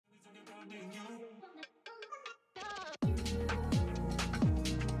Hey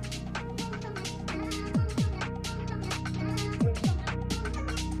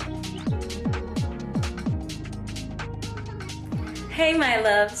my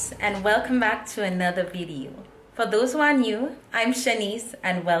loves, and welcome back to another video. For those who are new, I'm Shanice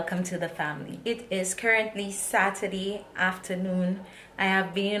and welcome to the family. It is currently Saturday afternoon. I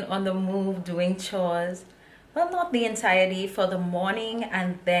have been on the move doing chores. Well, not the entire day, for the morning,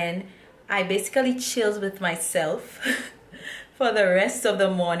 and then I basically chilled with myself for the rest of the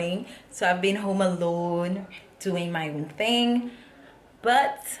morning. So I've been home alone doing my own thing.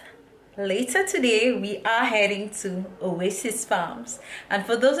 But later today, we are heading to Oasis Farms. And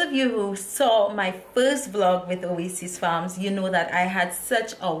for those of you who saw my first vlog with Oasis Farms, you know that I had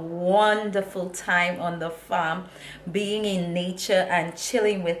such a wonderful time on the farm, being in nature and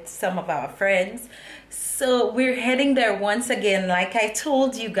chilling with some of our friends. So we're heading there once again. Like I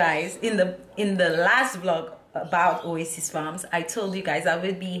told you guys in the last vlog about Oasis Farms, I told you guys I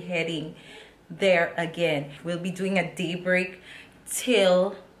will be heading there again. We'll be doing a daybreak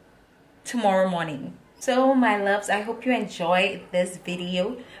till tomorrow morning. So my loves, I hope you enjoy this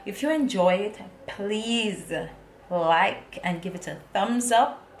video. If you enjoy it, please like and give it a thumbs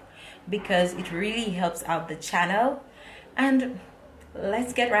up because it really helps out the channel. And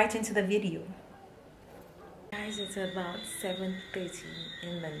let's get right into the video. Guys, it's about 7:30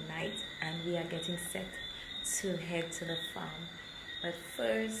 in the night and we are getting set to head to the farm. But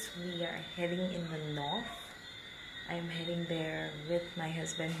first we are heading in the north. I'm heading there with my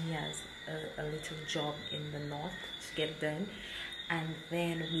husband. He has a little job in the north to get done, and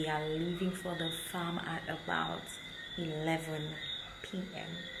then we are leaving for the farm at about 11 p.m.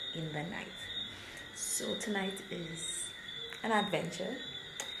 in the night. So tonight is an adventure,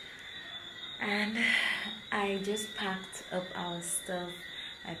 and I just packed up our stuff.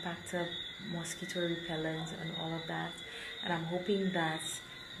 I packed up mosquito repellent and all of that, and I'm hoping that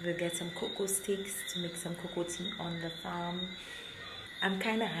we'll get some cocoa sticks to make some cocoa tea on the farm. I'm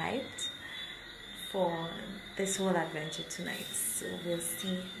kind of hyped for this whole adventure tonight, so we'll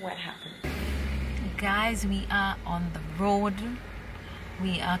see what happens. Guys, we are on the road.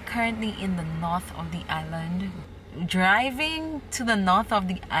 We are currently in the north of the island. Driving to the north of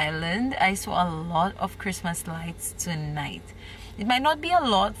the island, I saw a lot of Christmas lights tonight. It might not be a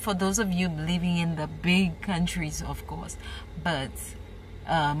lot for those of you living in the big countries, of course, but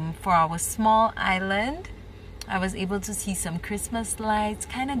for our small island, I was able to see some Christmas lights.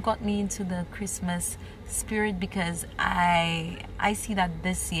 Kind of got me into the Christmas spirit because I see that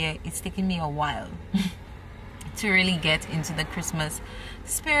this year it's taken me a while to really get into the Christmas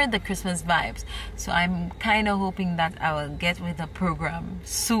spirit, the Christmas vibes. So I'm kind of hoping that I will get with the program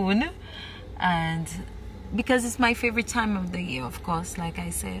soon, and because it's my favorite time of the year, of course, like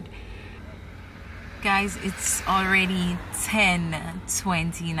I said. Guys, it's already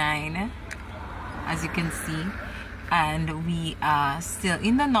 10:29, as you can see, and we are still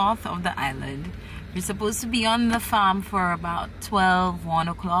in the north of the island. We're supposed to be on the farm for about 1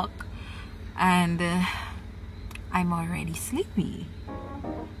 o'clock, and I'm already sleepy.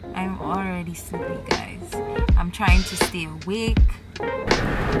 I'm already sleepy, guys. I'm trying to stay awake.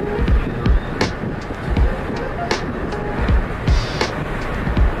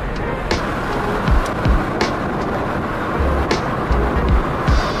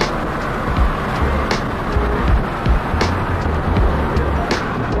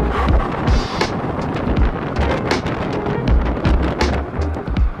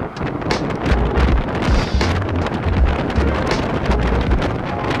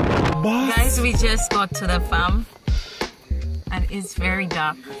 We just got to the farm and it's very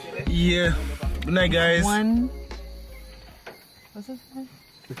dark. Yeah. Good night, guys. What's this one?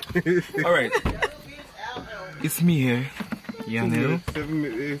 Alright. It's me here. Yeah, no. 7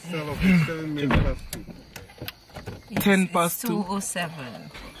 minutes past 2. 10 past 2.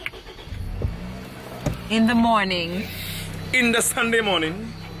 2:07 in the morning. In the Sunday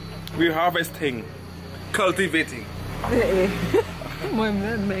morning, we're harvesting, cultivating.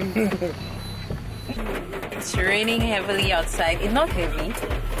 It's raining heavily outside. It's not heavy.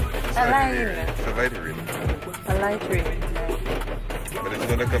 It's a light rain. A light rain. But it's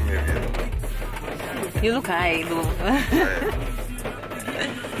gonna come heavy. You look high, though.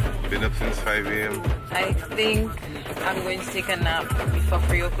 Been up since 5 a.m. I think I'm going to take a nap before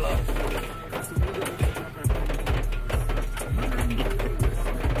 3 o'clock.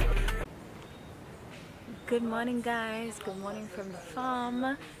 Good morning, guys. Good morning from the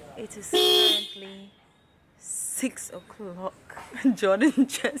farm. It is currently 6 o'clock. Jordan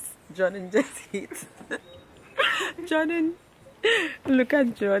just hit. Jordan Look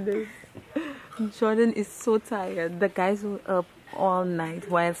at Jordan. Jordan is so tired. The guys were up all night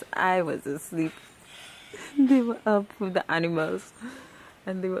whilst I was asleep. They were up with the animals.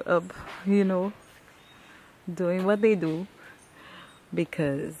 And they were up, you know, doing what they do.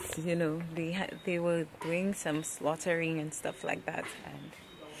 Because, you know, they were doing some slaughtering and stuff like that. And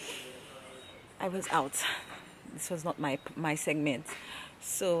I was out. This was not my segment.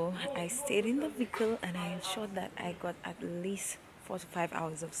 So I stayed in the vehicle and I ensured that I got at least 4 to 5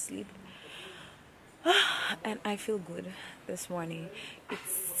 hours of sleep. And I feel good this morning.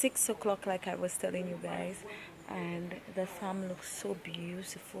 It's 6 o'clock like I was telling you guys. And the farm looks so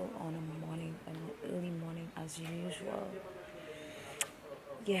beautiful on a morning, an early morning as usual.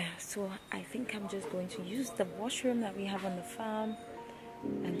 Yeah, so I think I'm just going to use the washroom that we have on the farm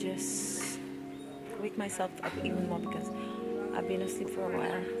and just wake myself up even more because I've been asleep for a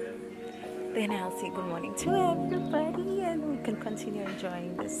while. Then I'll say good morning to everybody and we can continue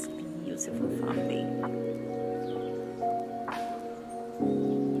enjoying this beautiful farm day.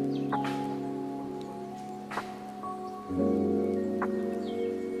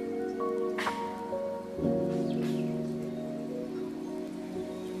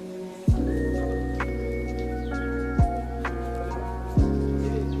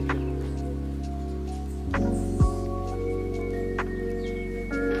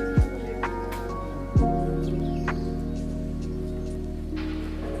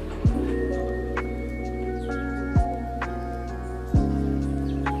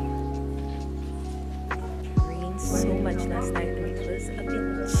 Last night and it was a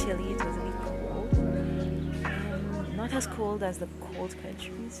bit chilly, it was a bit cold, not as cold as the cold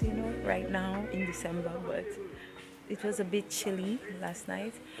countries, you know, right now in December, but it was a bit chilly last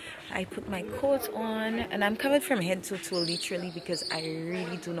night. I put my coat on and I'm covered from head to toe literally because I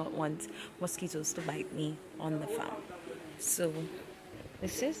really do not want mosquitoes to bite me on the farm. So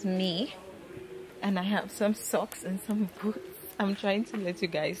this is me and I have some socks and some boots. I'm trying to let you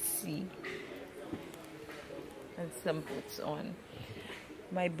guys see. And some boots on.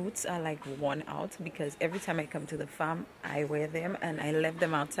 My boots are like worn out because every time I come to the farm I wear them and I left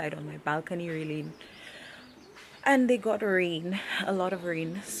them outside on my balcony railing and they got rain, a lot of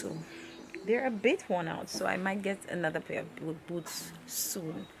rain, so they're a bit worn out, so I might get another pair of boots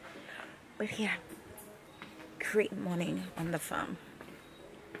soon. But yeah, great morning on the farm.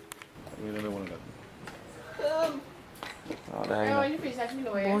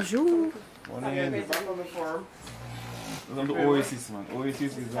 Bonjour.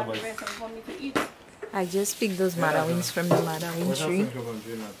 I just picked those mandarins from the mandarin tree.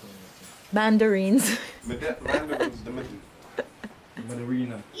 Mandarins.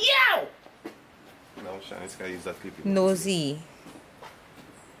 Yo! No, Shanice can use that clip. Nosy.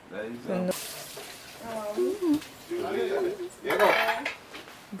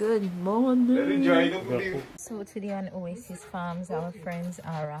 Good morning. So today on Oasis Farms, our friends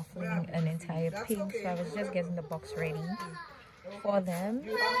are raffling an entire pig. So I was just getting the box ready for them.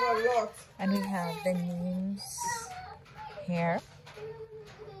 And we have the names here.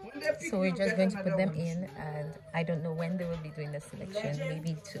 So we're just going to put them in, and I don't know when they will be doing the selection.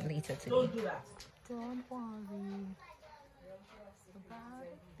 Maybe later today. Don't worry about a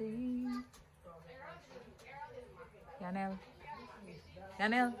thing.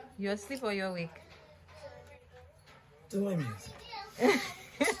 Yanel, you asleep or you awake?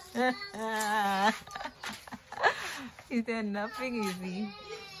 Is there nothing easy?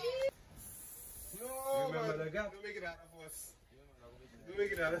 No, remember the gap? Don't make it out of us. Don't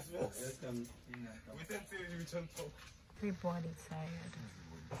make it out of us. We can see you return to. Everybody tired.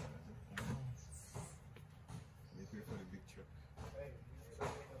 Make way for the big truck.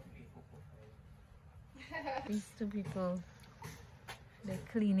 These two people, they're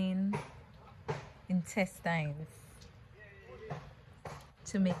cleaning intestines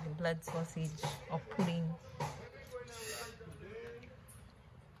to make the blood sausage or pudding.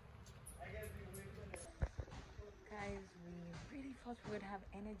 Guys, we really thought we would have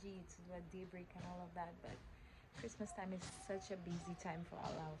energy to do a daybreak and all of that, but Christmas time is such a busy time for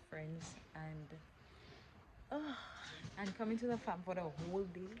all our friends, and coming to the farm for the whole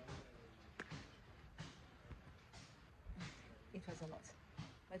day, it was a lot.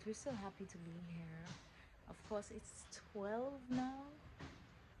 But we're still happy to be here. Of course, it's 12 now,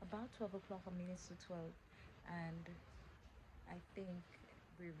 about 12 o'clock or minutes to 12, and I think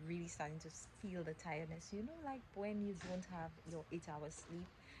we're really starting to feel the tiredness. You know, like when you don't have your 8 hours sleep,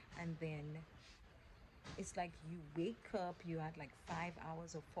 and then it's like you wake up, you had like 5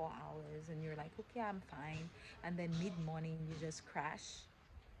 hours or 4 hours, and you're like, okay, I'm fine, and then mid-morning you just crash.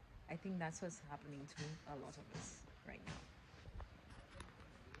 I think that's what's happening to a lot of us right now.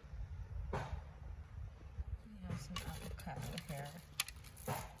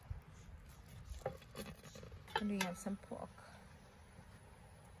 And we have some pork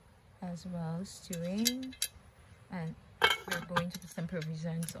as well, stewing, and we're going to put some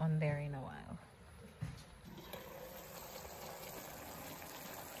provisions on there in a while.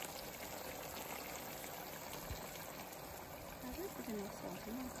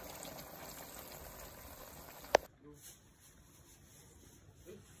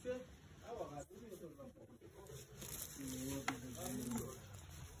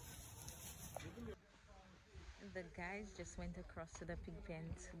 The guys just went across to the pig pen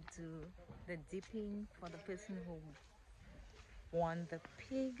to do the dipping for the person who won the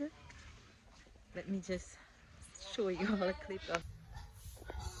pig. Let me just show you all a clip of.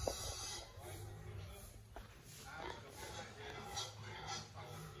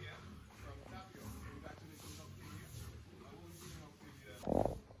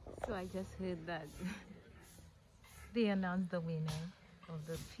 So I just heard that they announced the winner of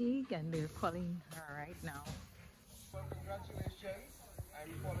the pig and they're calling her right now. Well, congratulations. I'm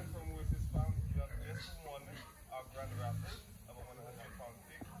calling from Oasis Farm. You have just won our grand raffle of a 100-pound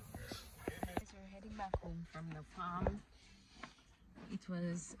pig. We're heading back home from the farm. It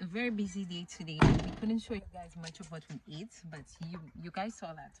was a very busy day today. We couldn't show you guys much of what we ate, but you guys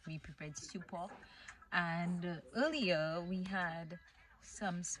saw that we prepared stew pork, and earlier we had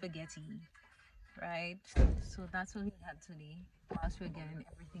some spaghetti, right? So that's what we had today whilst we're getting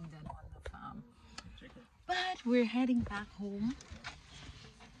everything done on the farm. But we're heading back home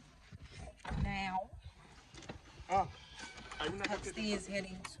now. Huxley is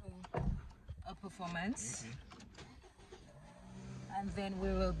heading to a performance, and then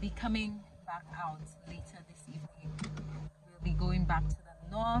we will be coming back out later this evening. We'll be going back to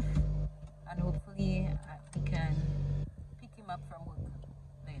the north, and hopefully we can pick him up from work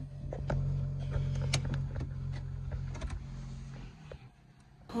then.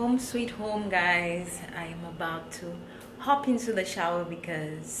 Home sweet home, guys. I'm about to hop into the shower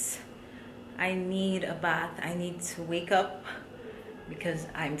because I need a bath. I need to wake up because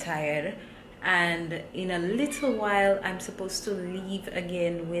I'm tired, and in a little while I'm supposed to leave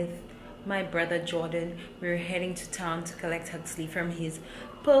again with my brother Jordan. We're heading to town to collect Huxley from his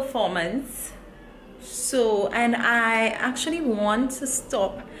performance. So, and I actually want to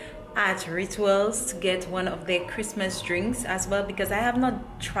stop at Rituals to get one of their Christmas drinks as well, because I have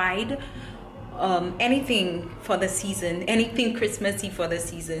not tried anything for the season, anything Christmassy for the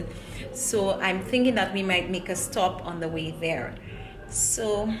season. So I'm thinking that we might make a stop on the way there.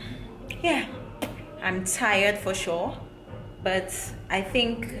 So yeah, I'm tired for sure, but I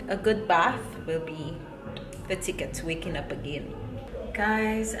think a good bath will be the ticket to waking up again.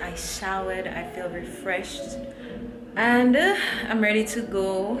 Guys, I showered, I feel refreshed, and I'm ready to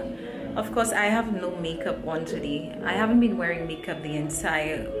go. Of course, I have no makeup on today. I haven't been wearing makeup the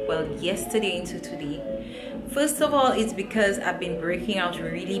entire, well, yesterday into today. First of all, it's because I've been breaking out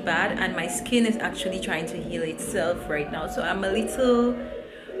really bad and my skin is actually trying to heal itself right now. So I'm a little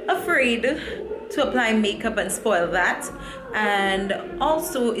afraid to apply makeup and spoil that. And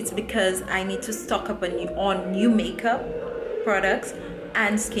also it's because I need to stock up on new makeup products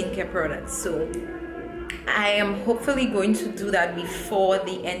and skincare products. So I am hopefully going to do that before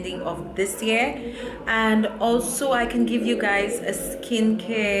the ending of this year. And also I can give you guys a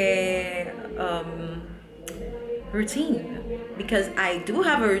skincare routine, because I do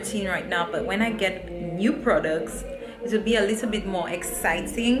have a routine right now, but when I get new products it will be a little bit more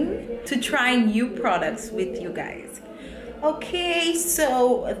exciting to try new products with you guys. Okay,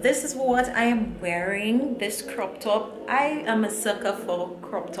 so this is what I am wearing, this crop top. I am a sucker for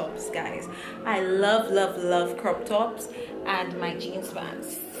crop tops, guys. I love crop tops, and my jeans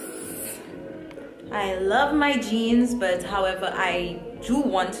pants. I love my jeans, but however I do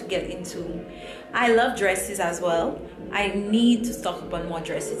want to get into, I love dresses as well. I need to stock up on more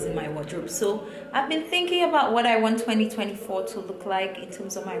dresses in my wardrobe. So I've been thinking about what I want 2024 to look like in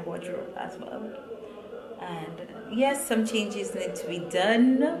terms of my wardrobe as well. And yes, some changes need to be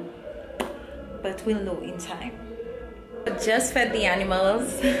done, but we'll know in time. Just fed the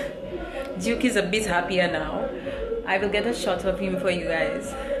animals. Duke is a bit happier now. I will get a shot of him for you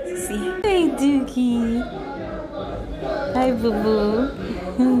guys to see. Hey Dukey. Hi Boo Boo.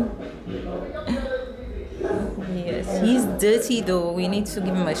 Yes, he's dirty though. We need to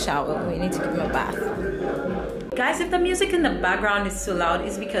give him a shower. We need to give him a bath. Guys, if the music in the background is so loud,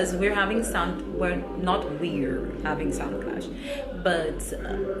 it's because we're having sound, we're having sound clash. But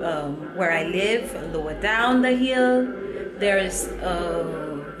where I live, lower down the hill, there's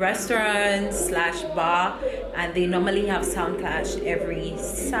a restaurant / bar, and they normally have sound clash every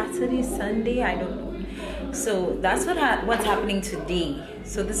Saturday, Sunday, I don't know. So that's what's happening today.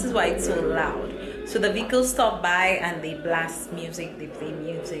 So this is why it's so loud. So the vehicles stop by and they blast music, they play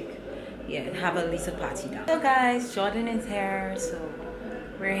music. Yeah, have a little party down. So guys, Jordan is here, so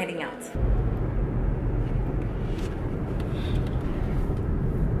we're heading out.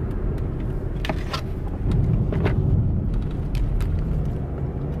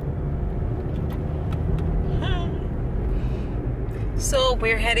 So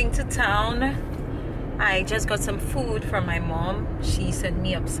we're heading to town. I just got some food from my mom. She sent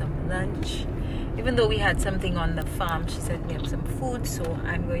me up some lunch. Even though we had something on the farm, she sent me up some food, so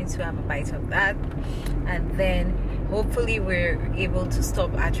I'm going to have a bite of that. And then hopefully we're able to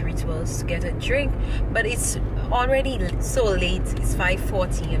stop at Rituals to get a drink. But it's already so late. It's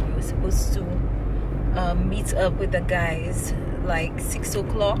 5:40 and we were supposed to meet up with the guys like 6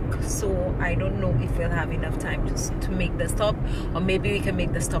 o'clock, so I don't know if we'll have enough time to make the stop, or maybe we can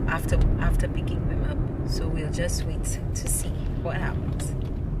make the stop after picking them up. So we'll just wait to see what happens.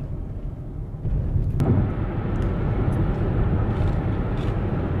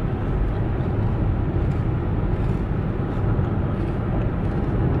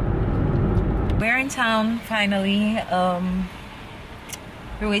 We're in town finally.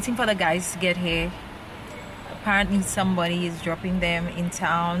 We're waiting for the guys to get here. Apparently somebody is dropping them in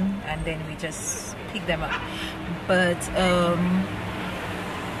town and then we just pick them up. But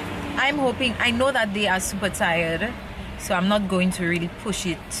I'm hoping, I know that they are super tired, so I'm not going to really push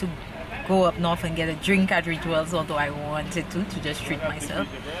it to go up north and get a drink at Rituals, although I wanted to just treat myself.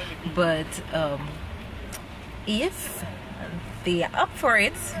 But if they are up for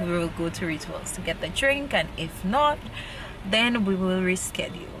it, we will go to Rituals to get the drink, and if not, then we will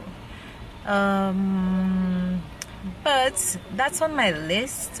reschedule. But that's on my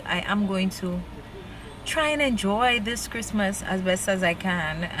list. I am going to try and enjoy this Christmas as best as I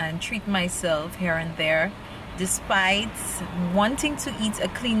can and treat myself here and there, despite wanting to eat a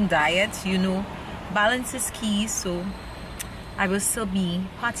clean diet. You know, balance is key, so I will still be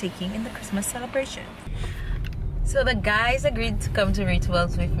partaking in the Christmas celebration. So the guys agreed to come to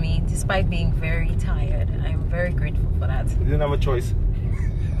Rituals with me despite being very tired. I'm very grateful for that. You didn't have a choice.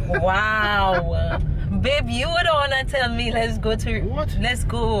 Wow. Babe, you would wanna tell me let's go to What? Let's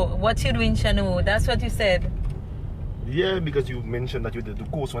go. What you doing, Shanu? That's what you said. Yeah, because you mentioned that you did the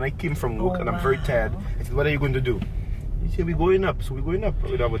course when I came from work, and I'm very wow. tired. I said, what are you going to do? You said we're going up, so we're going up.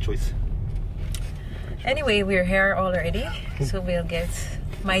 We don't have a choice. Anyway, we're here already, so we'll get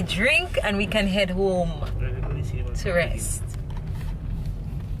my drink and we can head home to rest.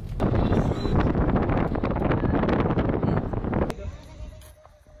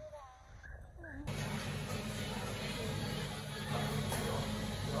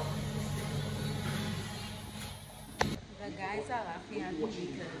 The guys are laughing at me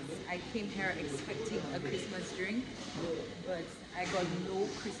because I came here expecting a Christmas drink, but I got no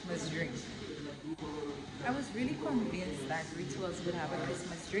Christmas drink. I was really convinced that Rituals would have a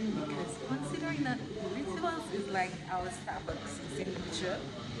Christmas drink because considering that Rituals is like our Starbucks in Saint Lucian,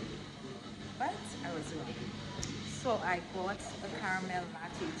 but I was wrong. So I bought a caramel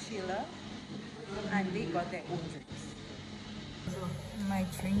latte chiller and they got their own drinks. My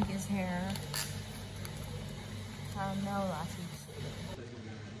drink is here. Caramel latte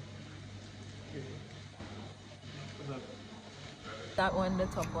chiller. That one, the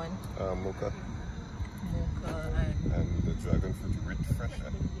top one. Mocha. Mocha And the dragon fruit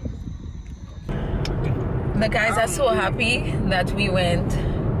refresher. The guys are so happy that we went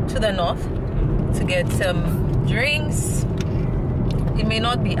to the north to get some drinks. It may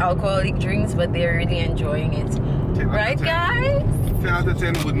not be alcoholic drinks, but they're really enjoying it. Right, guys? 10 out of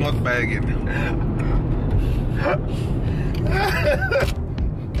 10 would not buy again.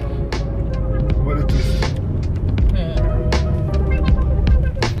 What a twist.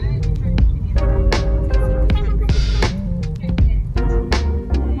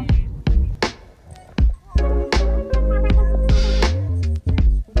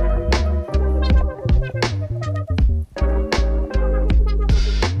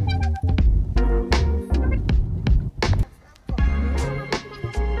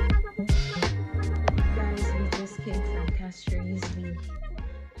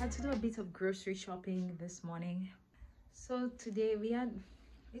 Of grocery shopping this morning. So today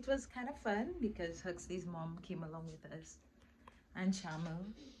it was kind of fun because Huxley's mom came along with us and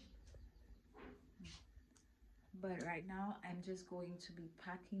Chamel. But right now I'm just going to be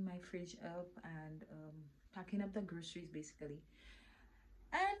packing my fridge up and packing up the groceries basically,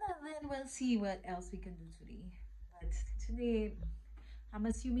 and then we'll see what else we can do today. But today I'm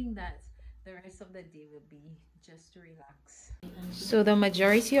assuming that the rest of the day will be just to relax. So the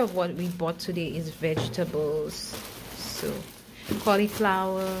majority of what we bought today is vegetables. So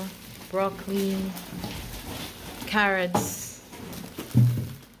cauliflower, broccoli, carrots,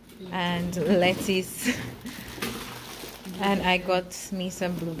 and lettuce. And I got me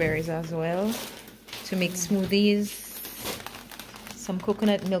some blueberries as well to make smoothies. Some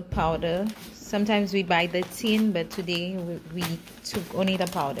coconut milk powder. Sometimes we buy the tin, but today we took only the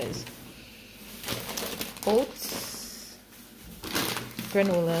powders. Oats,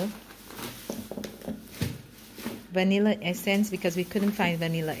 granola, vanilla essence because we couldn't find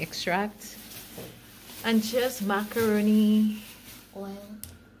vanilla extract, and just macaroni, Oil.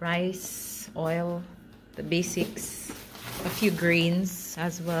 rice, oil, the basics, a few grains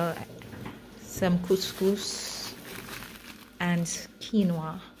as well, some couscous and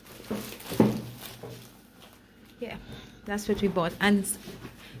quinoa. Yeah, that's what we bought, and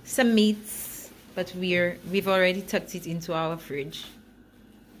some meats, but we've already tucked it into our fridge.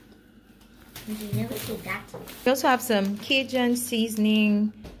 You never did that. We also have some Cajun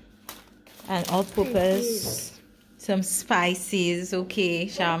seasoning and all-purpose, some spices, okay,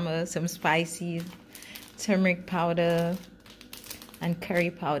 Shama, some spices, turmeric powder, and curry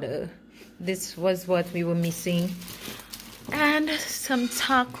powder. This was what we were missing. And some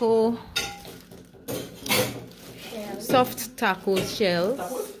taco, soft taco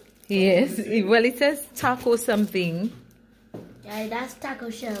shells. Yes, well, it says taco something. Yeah, that's taco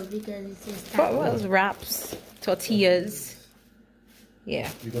shell because it says What taco. was wraps, tortillas. Yeah,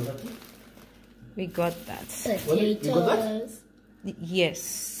 we got that. Potatoes.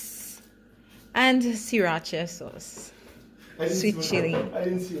 Yes, and sriracha sauce, sweet chili. I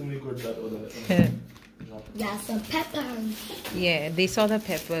didn't see him record that other. Yeah, some peppers. Yeah, they saw the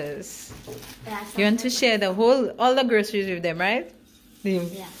peppers. Yeah, some You want to share the all the groceries with them, right?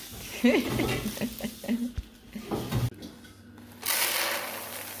 Yeah.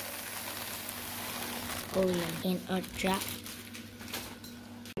 In a jar.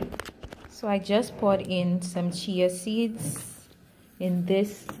 So I just poured in some chia seeds. In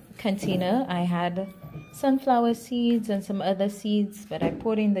this container, I had sunflower seeds and some other seeds, but I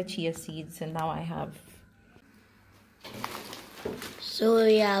poured in the chia seeds, and now I have. So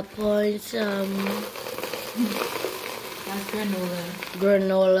yeah, pouring some That's granola.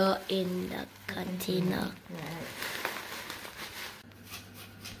 granola in the container. Right.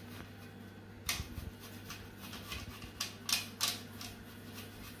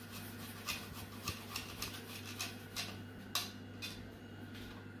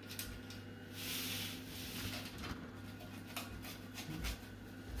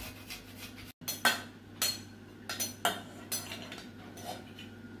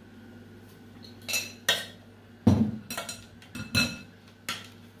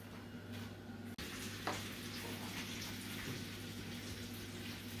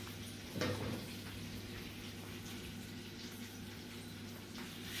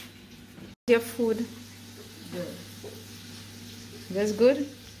 Your food. Good. That's good.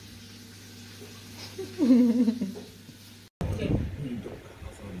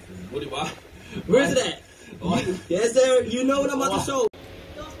 Where's it at? Yes, sir. You know what I'm about to show.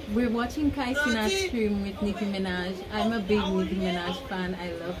 We're watching Kai Cenat stream with Nicki Minaj. I'm a big Nicki Minaj fan.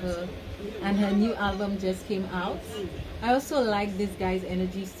 I love her. And her new album just came out. I also like this guy's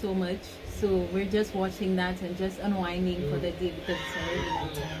energy so much. So we're just watching that and just unwinding for the day because it's already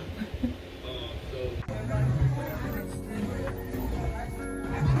night time.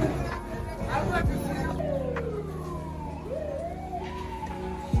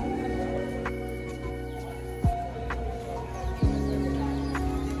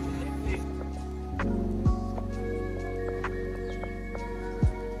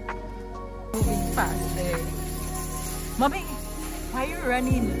 Moving faster. Mommy, why are you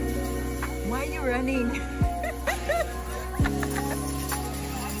running? Why are you running?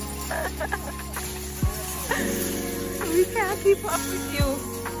 We can't keep up with you.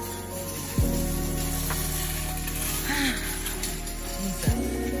 Jesus.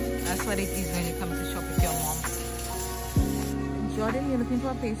 That's what it is when you come to shop with your mom. Jordan, you looking for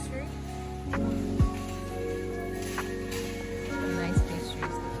a pastry? Nice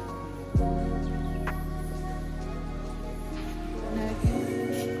pastries.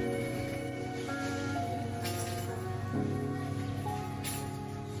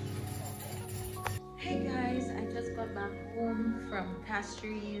 Hey guys, I just got back home from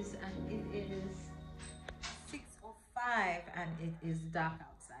pastries and it is 6:05 and it is dark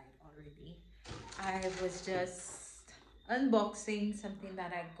outside already. I was just unboxing something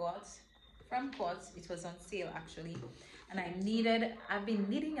that I got from Quartz. It was on sale actually, and I've been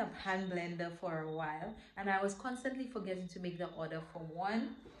needing a hand blender for a while, and I was constantly forgetting to make the order for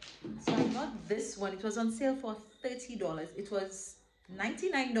one. So I got this one. It was on sale for $30. It was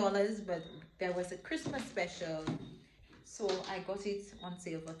 $99, but there was a Christmas special, so I got it on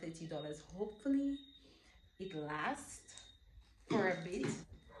sale for $30. Hopefully it lasts for a bit,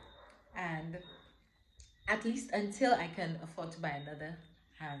 and at least until I can afford to buy another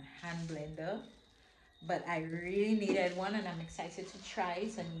hand blender. But I really needed one, and I'm excited to try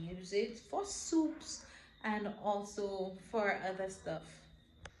it and use it for soups and also for other stuff.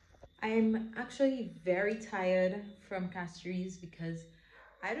 I'm actually very tired from Castries because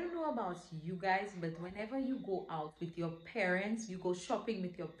I don't know about you guys, but whenever you go out with your parents, you go shopping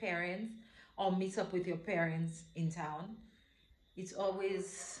with your parents or meet up with your parents in town, it's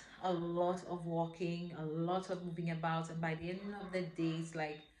always a lot of walking, a lot of moving about, and by the end of the day, it's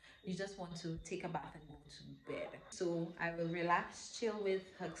like you just want to take a bath and go to bed. So I will relax, chill with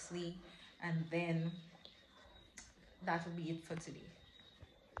Huxley, and then that will be it for today.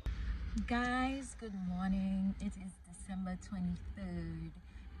 Guys, good morning. It is December 23rd,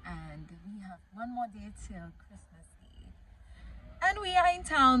 and we have one more day till Christmas Eve. And we are in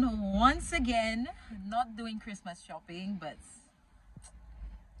town once again, not doing Christmas shopping, but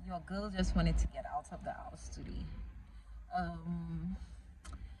your girl just wanted to get out of the house today.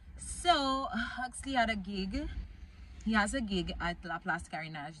 So Huxley had a gig. He has a gig at La Place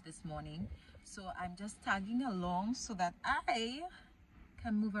Carinage this morning. So I'm just tagging along so that I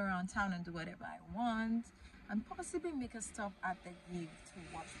can move around town and do whatever I want, and possibly make a stop at the gig to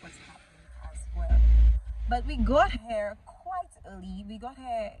watch what's happening as well. But we got here quite early. We got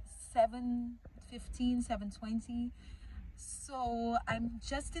here 7:15, 7:20. So I'm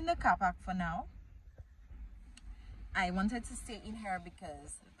just in the car park for now. I wanted to stay in here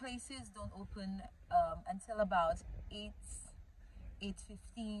because places don't open until about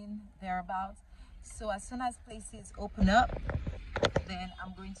 8:15 thereabouts. So as soon as places open up, then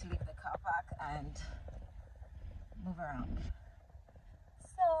I'm going to leave the car park and move around.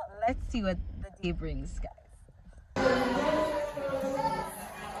 So let's see what the day brings, guys.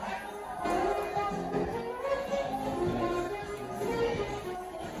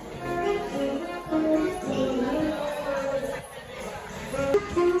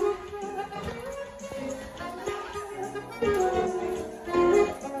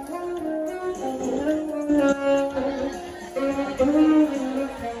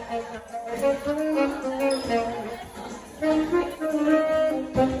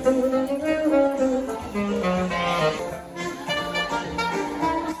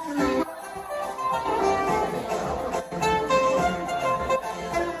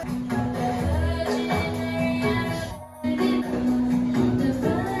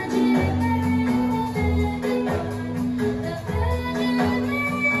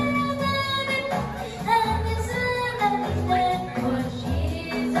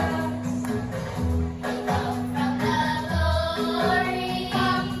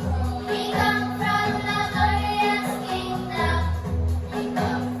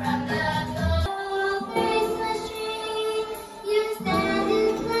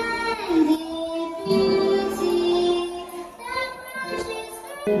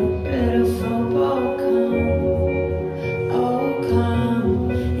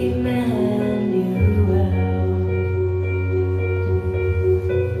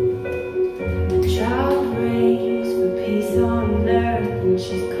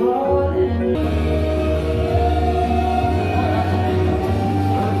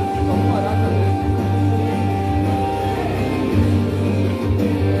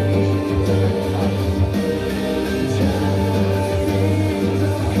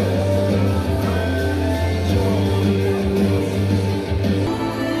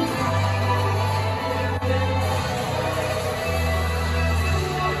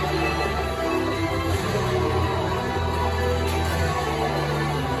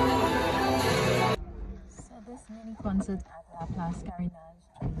 Concert at La Place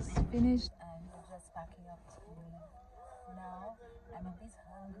Carinage is finished, and we're just packing up to leave now. I'm a bit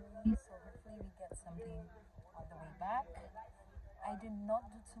hungry, so hopefully we get something on the way back. I did not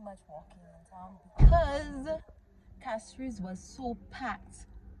do too much walking in town because Castries was so packed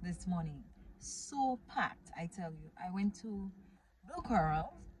this morning. So packed, I tell you. I went to Blue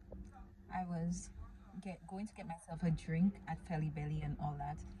Coral. I was going to get myself a drink at Felly Belly and all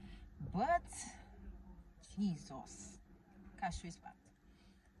that, but Jesus, Castries packed.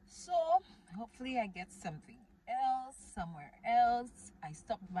 So hopefully I get something else somewhere else. I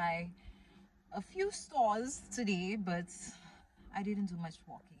stopped by a few stores today, but I didn't do much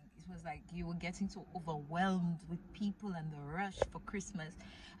walking. It was like you were getting so overwhelmed with people and the rush for Christmas,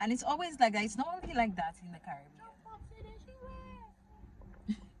 and it's always like that. It's not only like that in the Caribbean.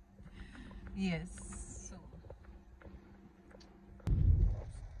 Yes. So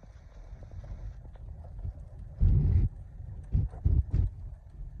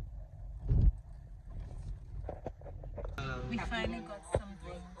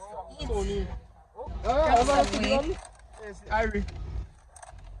Tony. Grab Subway. Yes, Irie.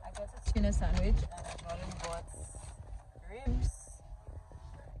 I got a tuna sandwich and I brought ribs.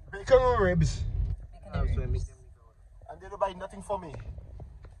 Bacon ribs. Bacon and ribs. And they don't buy nothing for me.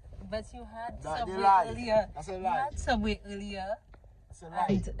 But you had That they Subway lie. earlier. That's a You lie. had Subway earlier It's a lie.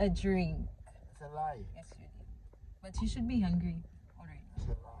 and a drink. It's a lie. Yes, you did. But you should be hungry already. It's a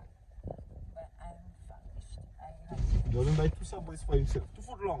lie. But I'm famished. I have to Jordan buy 2 Subways for himself. 2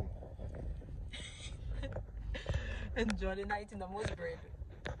 foot long. enjoy the night in the most bread.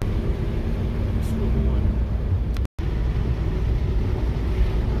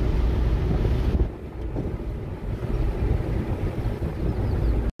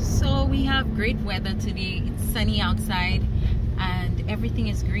 So we have great weather today. It's sunny outside and everything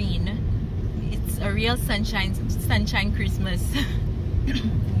is green. It's a real sunshine Christmas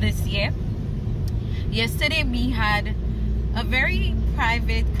this year. Yesterday we had a very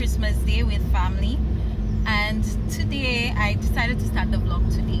private Christmas day with family, and today I decided to start the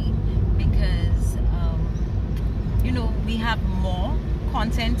vlog today because you know, we have more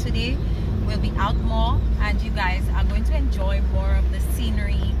content today. We'll be out more and you guys are going to enjoy more of the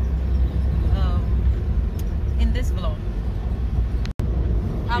scenery in this vlog.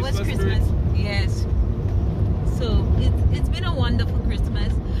 How was Christmas? Yes. So it's been a wonderful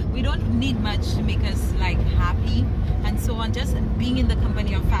Christmas. We don't need much to make us like happy and so on. Just being in the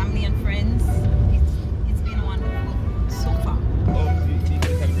company of family and friends, it's been wonderful so far.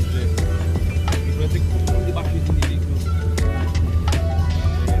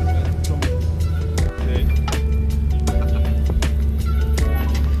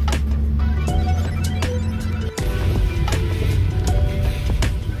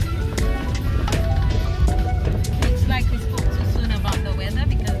 Looks like we spoke too soon about the weather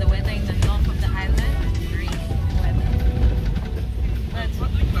because the weather in the north of the island is great weather.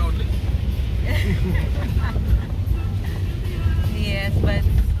 Yes, but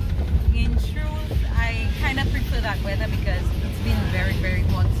in truth, I kind of prefer that weather because it's been very, very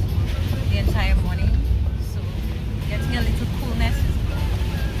hot the entire morning. So getting a little coolness is good.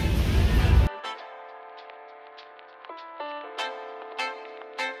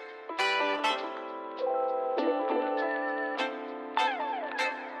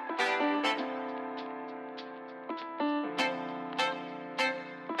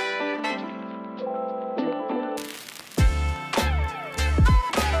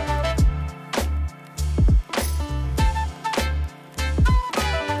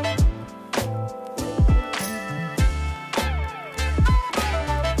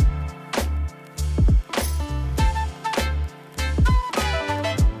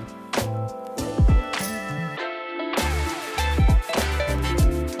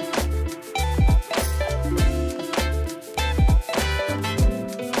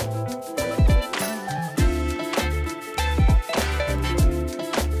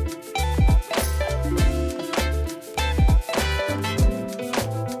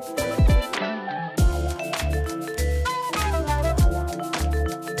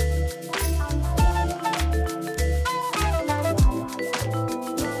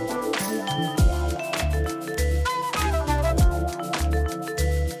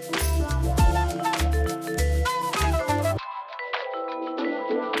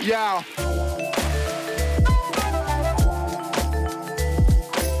 Yeah.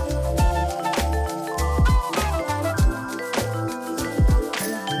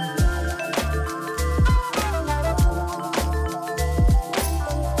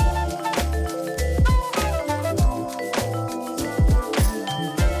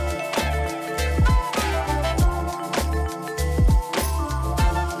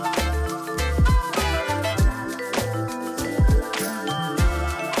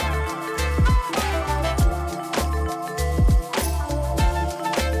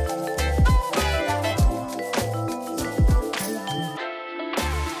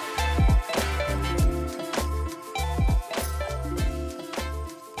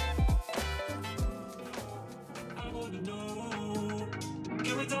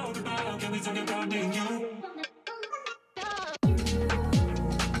 Can we talk about, can we talk about me and you?